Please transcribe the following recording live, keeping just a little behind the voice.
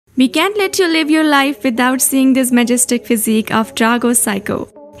We can't let you live your life without seeing this majestic physique of Dragos Syko.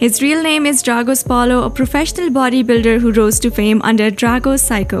 His real name is Dragos Syko, a professional bodybuilder who rose to fame under Dragos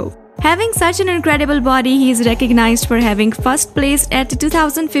Syko. Having such an incredible body, he is recognized for having first placed at the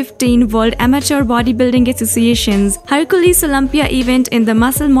 2015 World Amateur Bodybuilding Association's Hercules Olympia event in the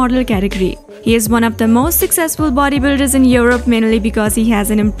muscle model category. He is one of the most successful bodybuilders in Europe, mainly because he has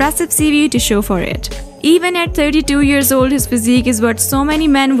an impressive CV to show for it. Even at 32 years old, his physique is what so many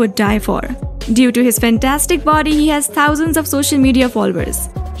men would die for. Due to his fantastic body, he has thousands of social media followers.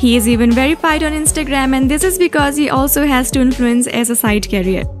 He is even verified on Instagram, and this is because he also has to influence as a side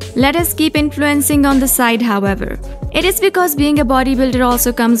career. Let us keep influencing on the side, however. It is because being a bodybuilder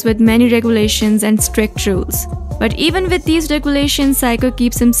also comes with many regulations and strict rules. But even with these regulations, Syko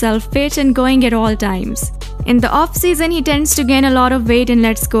keeps himself fit and going at all times. In the off-season, he tends to gain a lot of weight and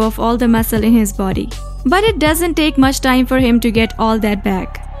lets go of all the muscle in his body. But it doesn't take much time for him to get all that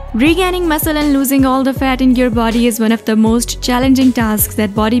back. Regaining muscle and losing all the fat in your body is one of the most challenging tasks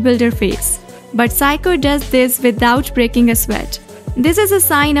that bodybuilders face. But Syko does this without breaking a sweat. This is a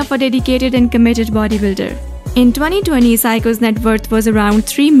sign of a dedicated and committed bodybuilder. In 2020, Syko's net worth was around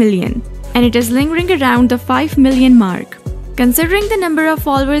 3 million, and it is lingering around the 5 million mark. Considering the number of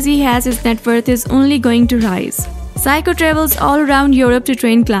followers he has, his net worth is only going to rise. Syko travels all around Europe to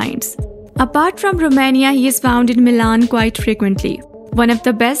train clients. Apart from Romania, he is found in Milan quite frequently. One of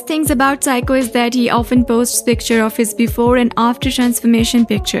the best things about Syko is that he often posts pictures of his before and after transformation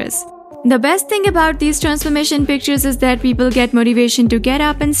pictures. The best thing about these transformation pictures is that people get motivation to get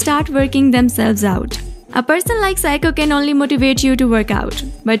up and start working themselves out. A person like Syko can only motivate you to work out,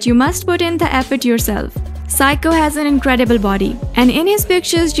 but you must put in the effort yourself. Syko has an incredible body, and in his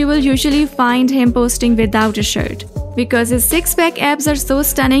pictures you will usually find him posting without a shirt. Because his six-pack abs are so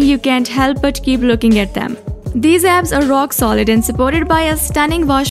stunning, you can't help but keep looking at them. These abs are rock solid and supported by a stunning wash